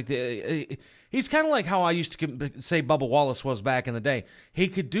far as like he's kind of like how I used to say Bubba Wallace was back in the day. He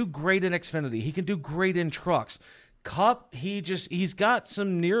could do great in Xfinity. He can do great in trucks. Cup, he's got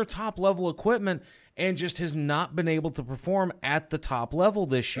some near top level equipment and just has not been able to perform at the top level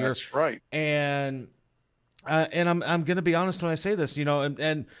this year. That's right. And I'm going to be honest when I say this,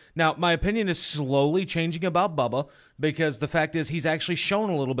 and now my opinion is slowly changing about Bubba because the fact is he's actually shown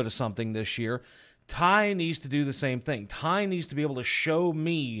a little bit of something this year. Ty needs to do the same thing. Ty needs to be able to show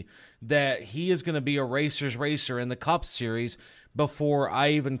me that he is going to be a racer's racer in the Cup Series before I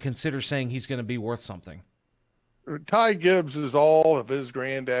even consider saying he's going to be worth something. Ty Gibbs is all of his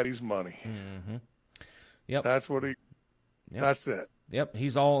granddaddy's money. Mm-hmm. Yep. That's what he. Yep. That's it. Yep.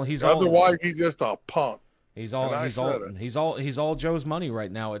 He's all. Otherwise, he's just a punk. He's all Joe's money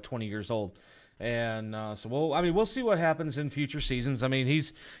right now at 20 years old. And so we'll see what happens in future seasons. I mean,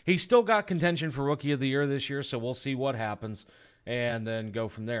 he's still got contention for Rookie of the Year this year, so we'll see what happens and then go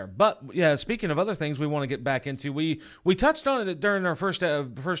from there. But yeah, speaking of other things we want to get back into, we touched on it during our first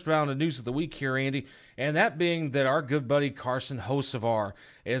round of news of the week here, Andy, and that being that our good buddy Carson Hocevar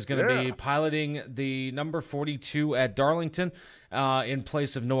is going to be piloting the number 42 at Darlington in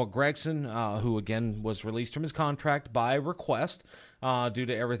place of Noah Gregson, who again was released from his contract by request due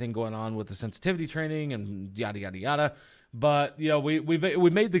to everything going on with the sensitivity training and yada yada yada. But you know, we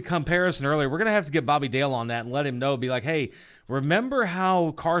made the comparison earlier. We're gonna have to get Bobby Dale on that and let him know. Be like, hey, remember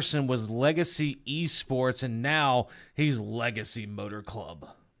how Carson was Legacy Esports and now he's Legacy Motor Club?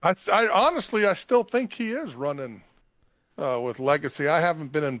 I honestly, I still think he is running with Legacy. I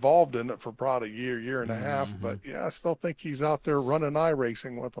haven't been involved in it for probably a year and a half, but yeah, I still think he's out there running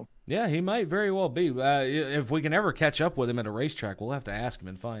iRacing with them. Yeah, he might very well be. If we can ever catch up with him at a racetrack, we'll have to ask him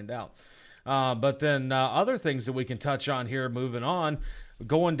and find out. But then other things that we can touch on here, moving on,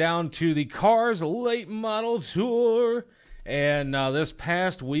 going down to the Cars Late Model Tour. And this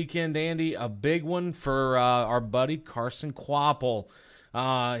past weekend, Andy, a big one for our buddy Carson Kvapil.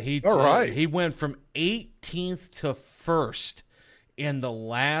 He went from 18th to 1st in the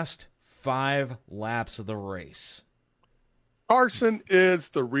last 5 laps of the race. Carson is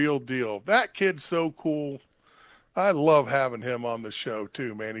the real deal. That kid's so cool. I love having him on the show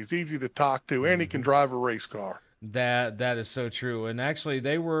too, man. He's easy to talk to, and he can drive a race car. That is so true. And actually,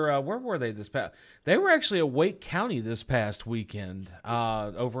 they were where were they this past? They were actually at Wake County this past weekend,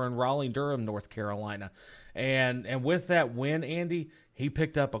 over in Raleigh-Durham, North Carolina. And with that win, Andy, he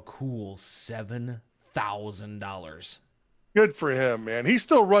picked up a cool $7,000. Good for him, man. He's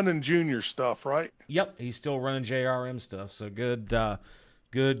still running junior stuff, right? Yep, he's still running JRM stuff. So good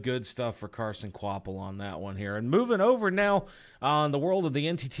stuff for Carson Kvapil on that one here. And moving over now on the world of the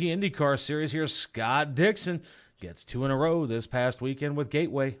NTT IndyCar Series here, Scott Dixon gets 2 in a row this past weekend with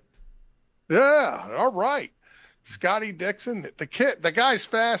Gateway. Yeah, all right. Scotty Dixon, the guy's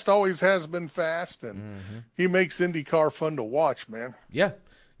fast, always has been fast, and he makes IndyCar fun to watch, man. Yeah,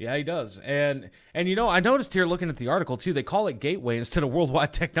 he does. And you know, I noticed here looking at the article too, they call it Gateway instead of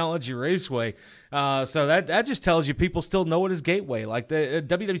Worldwide Technology Raceway. So that just tells you people still know it as Gateway. Like the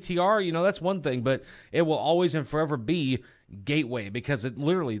WWTR, you know, that's one thing, but it will always and forever be Gateway because it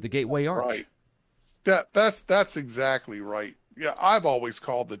literally the Gateway Arch. Right. That's exactly right. Yeah, I've always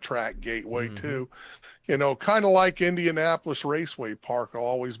called the track Gateway too. You know, kind of like Indianapolis Raceway Park will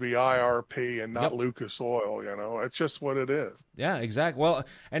always be IRP and not Lucas Oil, you know. It's just what it is. Yeah, exactly. Well,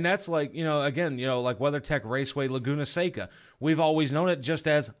 and that's like, you know, again, you know, like WeatherTech Raceway Laguna Seca. We've always known it just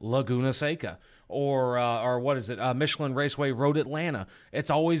as Laguna Seca. Or what is it? Michelin Raceway Road Atlanta. It's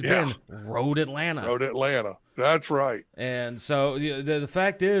always been Road Atlanta. Road Atlanta. That's right. And so the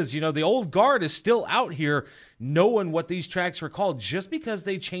fact is, you know, the old guard is still out here knowing what these tracks are called. Just because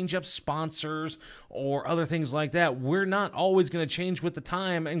they change up sponsors or other things like that, we're not always going to change with the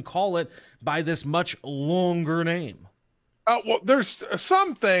time and call it by this much longer name. Well, there's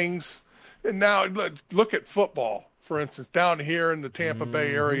some things, and now look at football. For instance, down here in the Tampa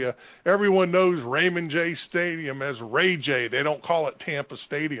Bay area, everyone knows Raymond J. Stadium as Ray J. They don't call it Tampa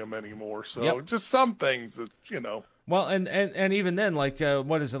Stadium anymore. So just some things that, you know. Well, and even then, like,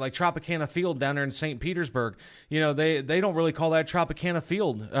 what is it, like Tropicana Field down there in St. Petersburg, you know, they don't really call that Tropicana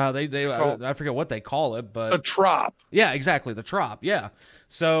Field. I forget what they call it, but. The Trop. Yeah, exactly, the Trop, yeah.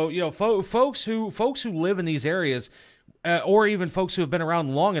 So, you know, folks who live in these areas, or even folks who have been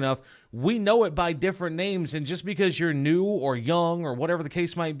around long enough, we know it by different names, and just because you're new or young or whatever the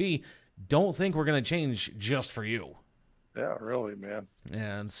case might be, don't think we're going to change just for you. Yeah, really, man.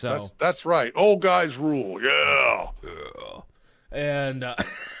 And so that's right. Old guys rule. Yeah. And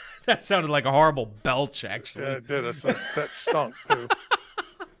that sounded like a horrible belch, actually. Yeah, it did. That stunk too.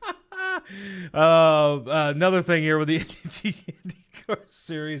 Another thing here with the IndyCar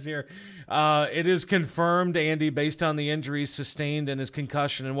Series here, it is confirmed, Andy, based on the injuries sustained and his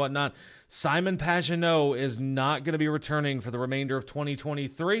concussion and whatnot, Simon Pagenaud is not going to be returning for the remainder of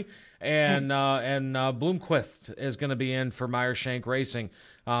 2023, and Bloomquist is going to be in for Meyershank Racing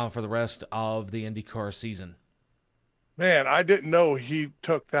for the rest of the IndyCar season. Man, I didn't know he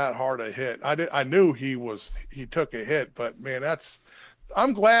took that hard a hit. I knew he took a hit, but man, that's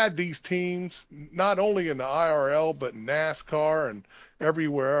I'm glad these teams, not only in the IRL, but NASCAR and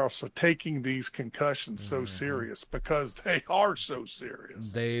everywhere else, are taking these concussions so serious, because they are so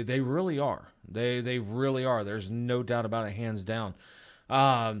serious. They really are. They really are. There's no doubt about it, hands down.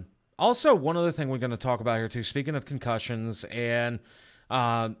 Also, one other thing we're going to talk about here too. Speaking of concussions, and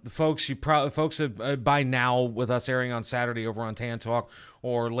folks, have by now, with us airing on Saturday over on Tan Talk,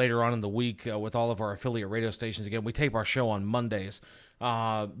 or later on in the week with all of our affiliate radio stations. Again, we tape our show on Mondays,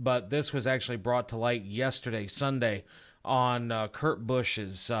 but this was actually brought to light yesterday, Sunday, on Kurt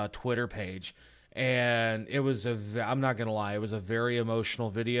Busch's Twitter page, and it was I'm not going to lie, it was a very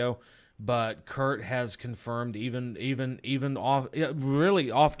emotional video. But Kurt has confirmed, even off, really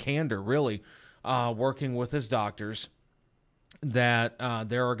off candor, really, working with his doctors, that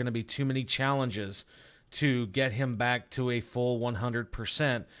there are going to be too many challenges to get him back to a full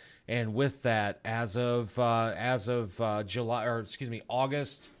 100%. And with that, as of July, or excuse me,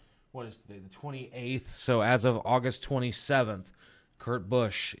 August, what is today, the 28th? So as of August 27th, Kurt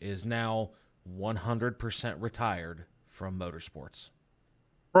Busch is now 100% retired from motorsports.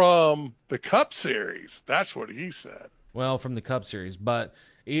 From the Cup Series. That's what he said. Well, from the Cup Series. But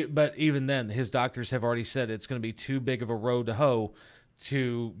even then, his doctors have already said it's going to be too big of a road to hoe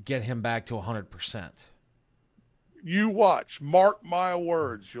to get him back to 100%. You watch. Mark my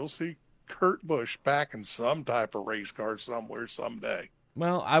words. You'll see Kurt Busch back in some type of race car somewhere someday.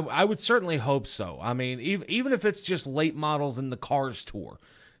 Well, I would certainly hope so. I mean, even if it's just late models in the Cars Tour,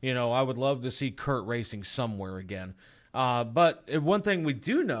 I would love to see Kurt racing somewhere again. But one thing we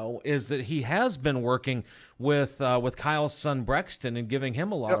do know is that he has been working with Kyle's son Brexton and giving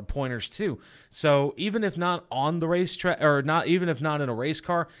him a lot of pointers too. So even if not on the racetrack, or even if not in a race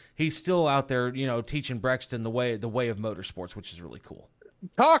car, he's still out there, teaching Brexton the way of motorsports, which is really cool.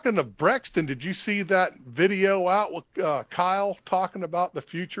 Talking to Brexton, did you see that video out with Kyle talking about the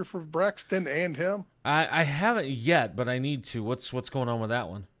future for Brexton and him? I haven't yet, but I need to. What's going on with that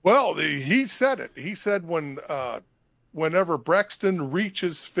one? Well, he said it. He said whenever Brexton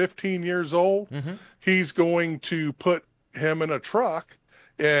reaches 15 years old, he's going to put him in a truck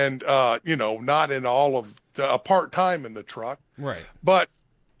and, not in all of a part-time in the truck. Right. But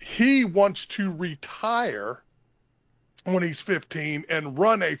he wants to retire when he's 15 and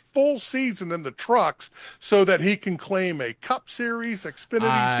run a full season in the trucks so that he can claim a Cup Series,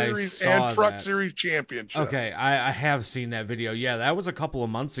 Xfinity Series, and Truck Series championship. Okay, I have seen that video. Yeah, that was a couple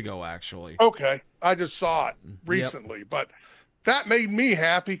of months ago, actually. Okay, I just saw it recently. But that made me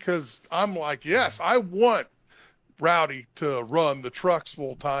happy because I'm like, yes, I want Rowdy to run the trucks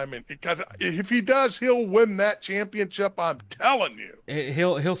full time, and because if he does, he'll win that championship. I'm telling you,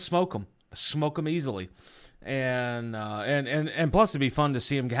 he'll smoke them easily. And plus it'd be fun to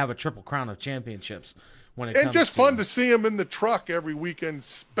see him have a triple crown of championships when it comes. And just fun to see him in the truck every weekend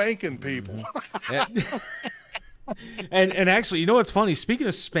spanking people. And actually, what's funny? Speaking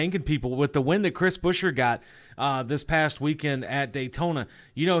of spanking people, with the win that Chris Buescher got this past weekend at Daytona,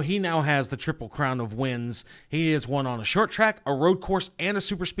 he now has the triple crown of wins. He has won on a short track, a road course, and a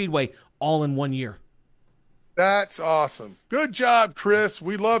super speedway all in 1 year. That's awesome. Good job, Chris.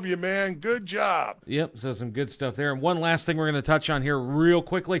 We love you, man. Good job. Yep, so some good stuff there. And one last thing we're going to touch on here real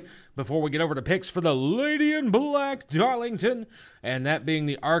quickly before we get over to picks for the Lady in Black Darlington, and that being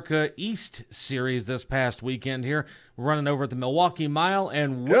the ARCA East Series this past weekend here, running over at the Milwaukee Mile,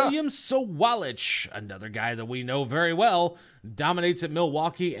 and William Sawalich, another guy that we know very well, dominates at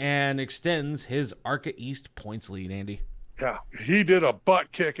Milwaukee and extends his ARCA East points lead, Andy. Yeah, he did a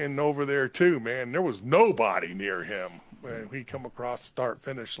butt kicking over there too, man. There was nobody near him when he come across the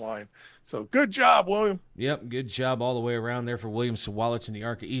start-finish line. So good job, William. Yep, good job all the way around there for William Sawalich in the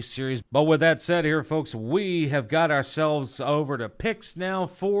ARCA East Series. But with that said here, folks, we have got ourselves over to picks now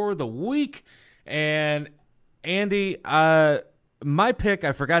for the week. And Andy, my pick,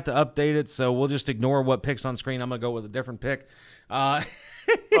 I forgot to update it, so we'll just ignore what pick's on screen. I'm going to go with a different pick.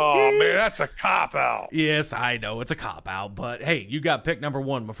 Oh, man, that's a cop-out. Yes, I know. It's a cop-out. But, hey, you got pick number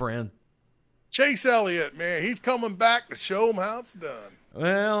one, my friend. Chase Elliott, man. He's coming back to show him how it's done.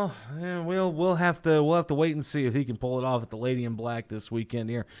 Well, yeah, we'll have to wait and see if he can pull it off at the Lady in Black this weekend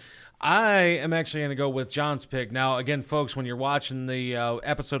here. I am actually going to go with John's pick. Now, again, folks, when you're watching the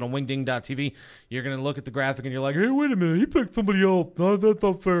episode on wingding.tv, you're going to look at the graphic and you're like, hey, wait a minute, he picked somebody else. No, that's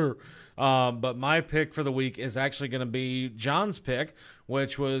not fair. But my pick for the week is actually going to be John's pick,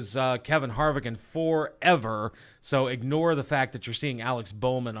 which was Kevin Harvick forever. So ignore the fact that you're seeing Alex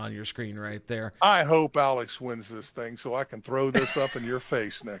Bowman on your screen right there. I hope Alex wins this thing so I can throw this up in your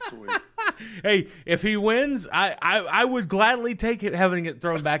face next week. Hey, if he wins, I would gladly take it, having it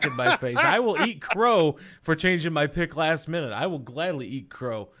thrown back in my face. I will eat crow for changing my pick last minute. I will gladly eat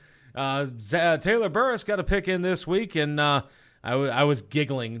crow. Taylor Burris got a pick in this week, and I was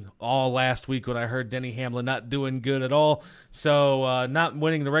giggling all last week when I heard Denny Hamlin not doing good at all. So not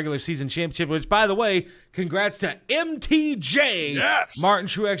winning the regular season championship, which, by the way, congrats to MTJ. Yes. Martin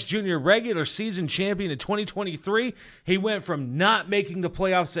Truex Jr., regular season champion in 2023. He went from not making the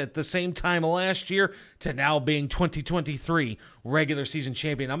playoffs at the same time last year to now being 2023 regular season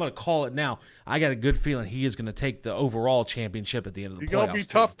champion. I'm going to call it now. I got a good feeling he is going to take the overall championship at the end of the playoffs. He's going to be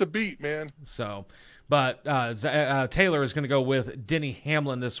tough to beat, man. So, but Taylor is going to go with Denny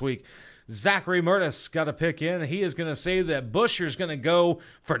Hamlin this week. Zachary Murtis got a pick in. He is going to say that Buescher's going to go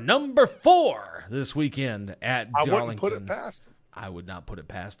for number 4 this weekend at Darlington. I wouldn't put it past him. I would not put it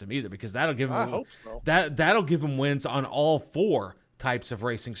past him either, because that'll give him. I hope so. That'll give him wins on all 4 types of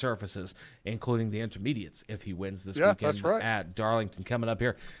racing surfaces, including the intermediates, if he wins this weekend that's right. at Darlington. Coming up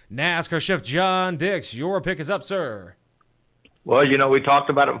here, NASCAR chef John Dix, your pick is up, sir. Well, we talked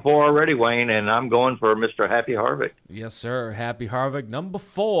about it before already, Wayne, and I'm going for Mr. Happy Harvick. Yes, sir. Happy Harvick, number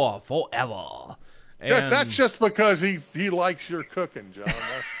 4, forever. And that's just because he likes your cooking, John.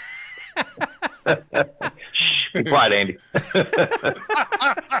 Be quiet, Andy.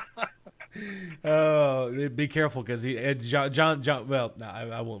 Oh, be careful, because John. Well, no,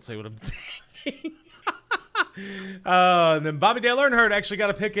 I won't say what I'm thinking. And then Bobby Dale Earnhardt actually got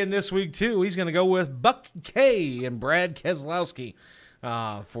a pick in this week too. He's going to go with Buck K and Brad Keselowski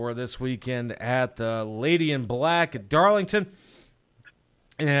for this weekend at the Lady in Black at Darlington.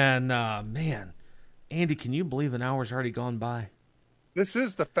 And man, Andy, can you believe an hour's already gone by? This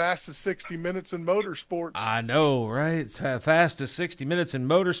is the fastest 60 minutes in motorsports. I know, right? It's fastest 60 minutes in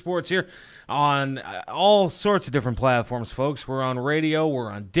motorsports here on all sorts of different platforms, folks. We're on radio,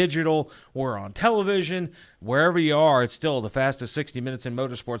 we're on digital, we're on television. Wherever you are, it's still the fastest 60 minutes in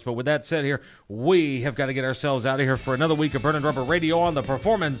motorsports. But with that said here, we have got to get ourselves out of here for another week of Burning Rubber Radio on the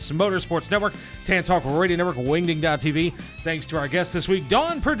Performance Motorsports Network, Tan Talk Radio Network, Wingding.tv. Thanks to our guest this week,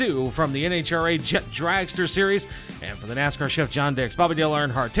 Dawn Perdue from the NHRA Jet Dragster Series. And for the NASCAR chef, John Dix, Bobby Dale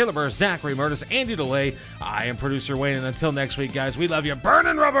Earnhardt, Taylor Burris, Zachary Murtis, Andy DeLay, I am producer Wayne. And until next week, guys, we love you.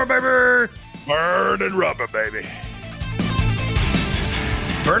 Burning Rubber, baby! Burning Rubber, baby.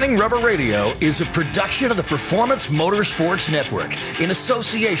 Burning Rubber Radio is a production of the Performance Motorsports Network in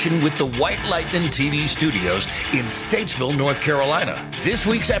association with the White Lightning TV studios in Statesville, North Carolina. This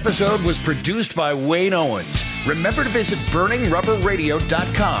week's episode was produced by Wayne Owens. Remember to visit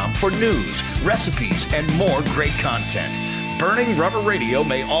burningrubberradio.com for news, recipes, and more great content. Burning Rubber Radio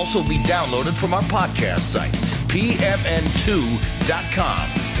may also be downloaded from our podcast site, pmn2.com,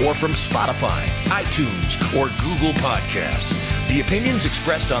 or from Spotify, iTunes, or Google Podcasts. The opinions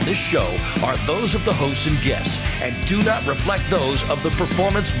expressed on this show are those of the hosts and guests and do not reflect those of the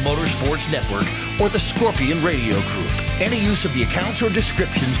Performance Motorsports Network or the Scorpion Radio Group. Any use of the accounts or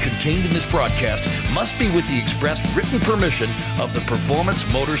descriptions contained in this broadcast must be with the express written permission of the Performance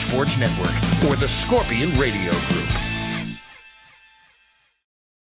Motorsports Network or the Scorpion Radio Group.